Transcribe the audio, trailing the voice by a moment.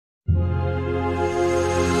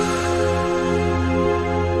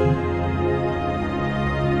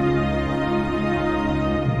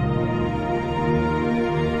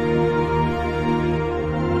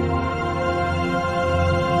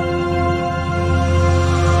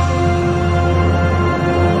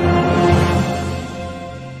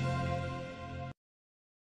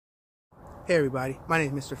Hey everybody, my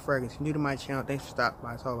name is Mr. Fragrance. If you're new to my channel, thanks for stopping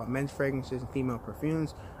by. I talk about men's fragrances and female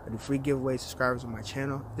perfumes. I do free giveaways to subscribers on my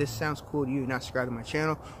channel. If this sounds cool to you, not subscribed to my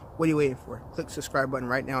channel, what are you waiting for? Click the subscribe button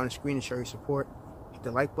right now on the screen to show your support. Hit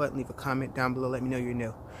the like button, leave a comment down below, let me know you're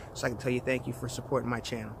new, so I can tell you thank you for supporting my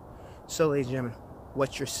channel. So ladies and gentlemen,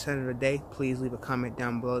 what's your scent of the day? Please leave a comment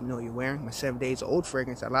down below, let me know what you're wearing. My 7 Days Old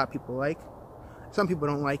fragrance that a lot of people like. Some people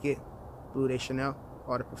don't like it. Bleu de Chanel,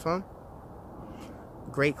 Eau de Parfum.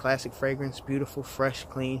 Great classic fragrance, beautiful, fresh,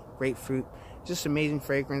 clean, grapefruit, just amazing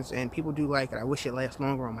fragrance, and people do like it. I wish it lasts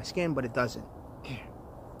longer on my skin, but it doesn't.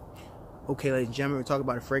 Okay, ladies and gentlemen, we're talking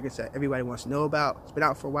about a fragrance that everybody wants to know about. It's been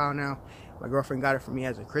out for a while now. My girlfriend got it for me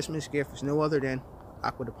as a Christmas gift. It's no other than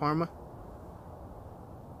Acqua Di Parma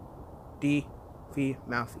di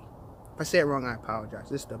Amalfi. If I say it wrong, I apologize.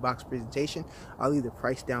 This is the box presentation. I'll leave the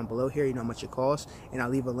price down below here. You know how much it costs. And I'll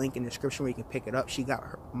leave a link in the description where you can pick it up. She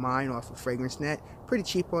got mine off of Fragrance Net. Pretty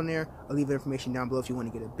cheap on there. I'll leave the information down below if you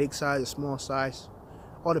want to get a big size, a small size.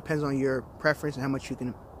 All depends on your preference and how much you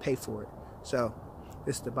can pay for it. So,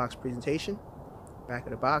 this is the box presentation. Back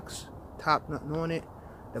of the box. Top, nothing on it.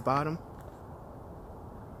 The bottom.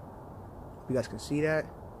 You guys can see that.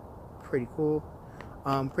 Pretty cool.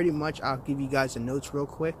 Pretty much I'll give you guys the notes real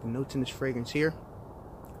quick. The notes in this fragrance here.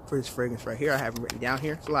 For this fragrance right here, I have them written down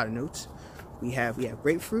here. It's a lot of notes. We have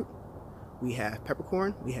grapefruit, we have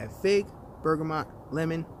peppercorn, we have fig, bergamot,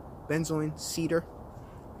 lemon, benzoin, cedar.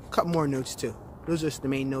 A couple more notes too. Those are just the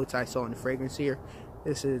main notes I saw in the fragrance here.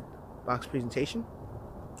 This is box presentation.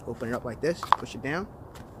 Open it up like this, push it down.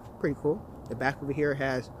 Pretty cool. The back over here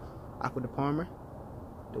has Acqua Di Parma,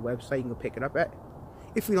 the website you can go pick it up at.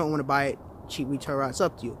 If you don't want to buy it cheap retail, it's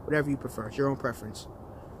up to you. Whatever you prefer, it's your own preference.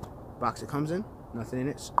 Box it comes in, nothing in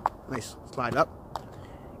it. Nice slide up,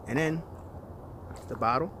 and then the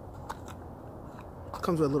bottle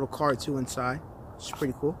comes with a little card too inside. It's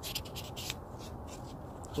pretty cool.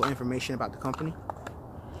 Little information about the company.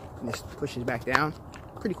 And this pushes back down.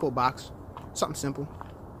 Pretty cool box. Something simple.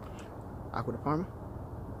 Acqua Di Parma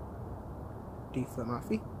di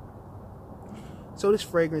Amalfi. So this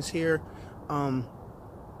fragrance here,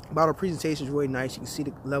 bottle presentation is really nice. You can see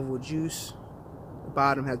the level of juice. The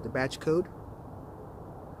bottom has the batch code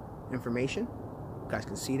information. You guys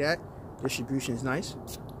can see that. Distribution is nice.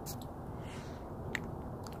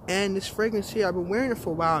 And this fragrance here, I've been wearing it for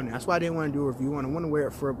a while now. That's why I didn't want to do a review on it. I want to wear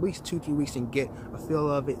it for at least 2-3 weeks and get a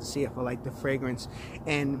feel of it, see if I like the fragrance.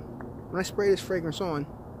 And when I spray this fragrance on,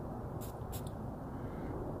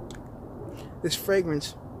 this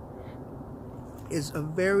fragrance is a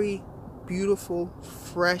very beautiful,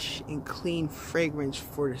 fresh, and clean fragrance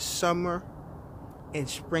for the summer and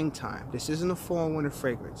springtime. This isn't a fall and winter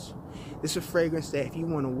fragrance. This is a fragrance that if you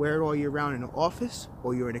want to wear it all year round in the office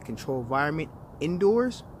or you're in a controlled environment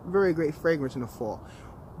indoors, very great fragrance in the fall.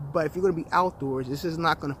 But if you're going to be outdoors, this is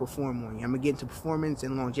not going to perform on you. I'm going to get into performance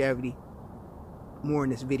and longevity more in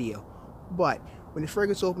this video. But when the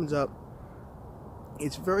fragrance opens up,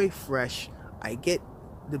 it's very fresh. I get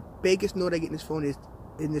the biggest note I get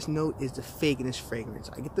in this note is the fig in this fragrance.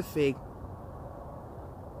 I get the fig,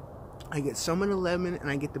 I get some of the lemon, and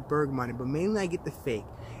I get the bergamot, but mainly I get the fig.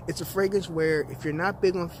 It's a fragrance where if you're not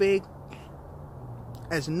big on fig,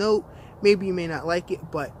 as a note, maybe you may not like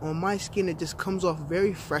it, but on my skin it just comes off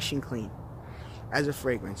very fresh and clean as a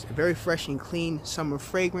fragrance. A very fresh and clean summer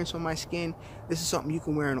fragrance on my skin. This is something you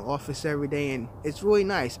can wear in the office every day, and it's really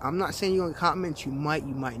nice. I'm not saying you're going to compliments. You might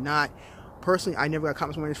not. Personally, I never got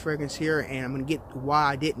compliments on this fragrance here, and I'm going to get why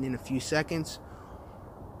I didn't in a few seconds.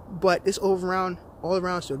 But this all around,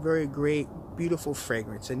 it's a very great, beautiful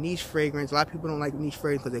fragrance. A niche fragrance. A lot of people don't like niche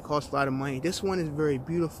fragrance because they cost a lot of money. This one is very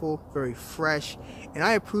beautiful, very fresh, and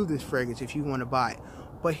I approve this fragrance if you want to buy it.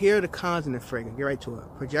 But here are the cons in the fragrance. Get right to it.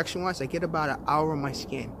 Projection-wise, I get about an hour on my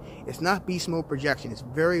skin. It's not beast mode projection. It's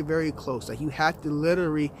very, very close. Like, you have to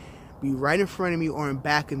literally be right in front of me or in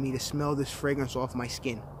back of me to smell this fragrance off my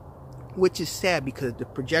skin. Which is sad because the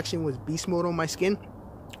projection was beast mode on my skin.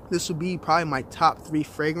 This will be probably my top 3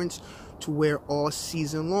 fragrance to wear all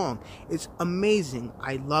season long. It's amazing.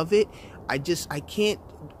 I love it. I can't.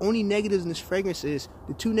 Only negatives in this fragrance is,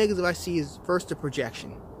 the 2 negatives I see is first the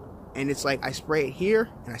projection. And it's like I spray it here,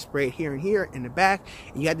 and I spray it here and here in the back,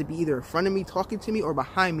 and you have to be either in front of me talking to me or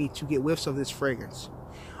behind me to get whiffs of this fragrance.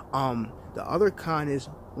 The other con is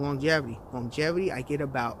Longevity, I get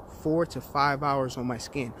about 4 to 5 hours on my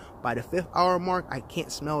skin. By the 5th hour mark, I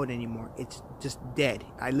can't smell it anymore. It's just dead.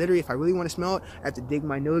 I literally, if I really want to smell it, I have to dig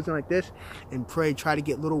my nose in like this and try to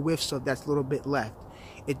get little whiffs of that's a little bit left.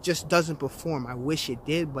 It just doesn't perform. I wish it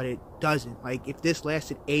did, but it doesn't. Like, if this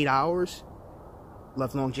lasted 8 hours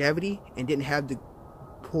of longevity and didn't have the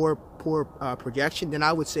poor projection, then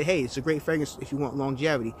I would say, hey, it's a great fragrance if you want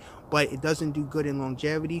longevity. But it doesn't do good in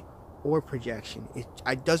longevity or projection.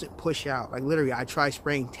 It doesn't push out. Like, literally, I tried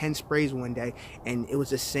spraying 10 sprays one day and it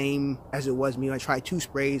was the same as it was me. I tried 2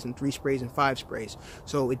 sprays and 3 sprays and 5 sprays.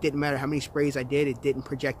 So it didn't matter how many sprays I did, it didn't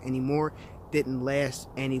project anymore, didn't last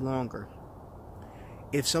any longer.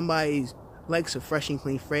 If somebody likes a fresh and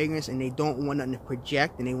clean fragrance and they don't want nothing to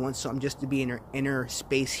project and they want something just to be in their inner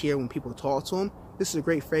space here when people talk to them, this is a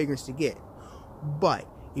great fragrance to get. But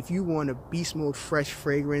if you want a beast mode fresh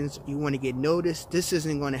fragrance, you want to get noticed, this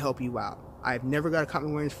isn't going to help you out. I've never got a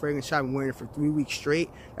compliment wearing this fragrance. I've been wearing it for 3 weeks straight.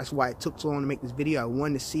 That's why it took so long to make this video. I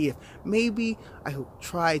wanted to see if maybe I could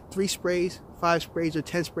try 3 sprays, 5 sprays, or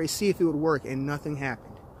 10 sprays, see if it would work, and nothing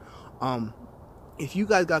happened. If you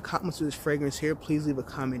guys got compliments to this fragrance here, please leave a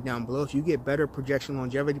comment down below. If you get better projection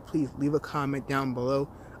longevity, please leave a comment down below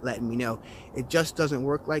letting me know. It just doesn't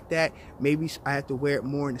work like that. Maybe I have to wear it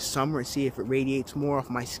more in the summer and see if it radiates more off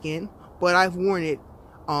my skin. But I've worn it,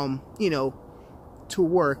 you know, to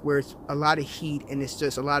work where it's a lot of heat and it's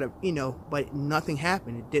just a lot of, you know, but nothing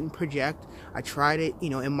happened. It didn't project. I tried it, you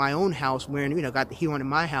know, in my own house wearing, you know, got the heat on in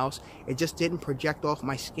my house. It just didn't project off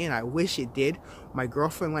my skin. I wish it did. My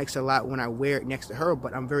girlfriend likes it a lot when I wear it next to her,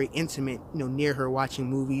 but I'm very intimate, you know, near her watching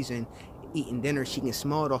movies and eating dinner. She can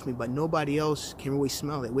smell it off me, but nobody else can really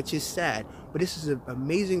smell it, which is sad. But this is an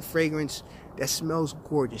amazing fragrance that smells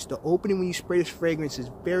gorgeous. The opening when you spray this fragrance is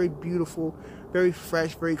very beautiful, very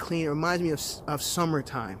fresh, very clean. It reminds me of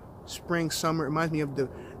summertime, spring, summer. It reminds me of the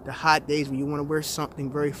hot days when you want to wear something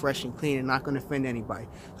very fresh and clean and not going to offend anybody.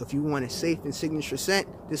 So if you want a safe and signature scent,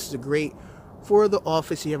 this is a great for the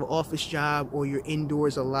office. You have an office job or you're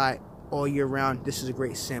indoors a lot all year round, this is a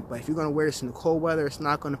great scent. But if you're going to wear this in the cold weather, it's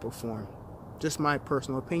not going to perform. Just my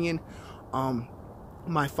personal opinion.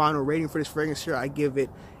 My final rating for this fragrance here, I give it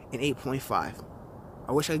an 8.5.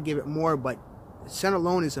 I wish I could give it more, but scent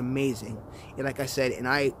alone is amazing. And like I said, and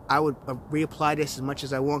I would reapply this as much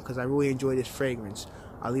as I want because I really enjoy this fragrance.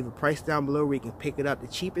 I'll leave a price down below where you can pick it up the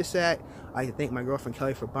cheapest at. I can thank my girlfriend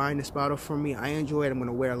Kelly for buying this bottle for me. I enjoy it. I'm going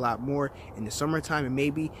to wear a lot more in the summertime, and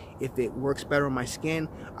maybe if it works better on my skin,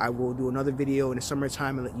 I will do another video in the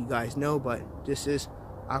summertime and let you guys know. But this is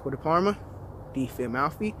Acqua Di Parma, the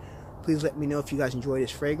Amalfi. Please let me know if you guys enjoy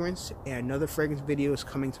this fragrance, and another fragrance video is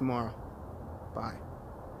coming tomorrow. Bye.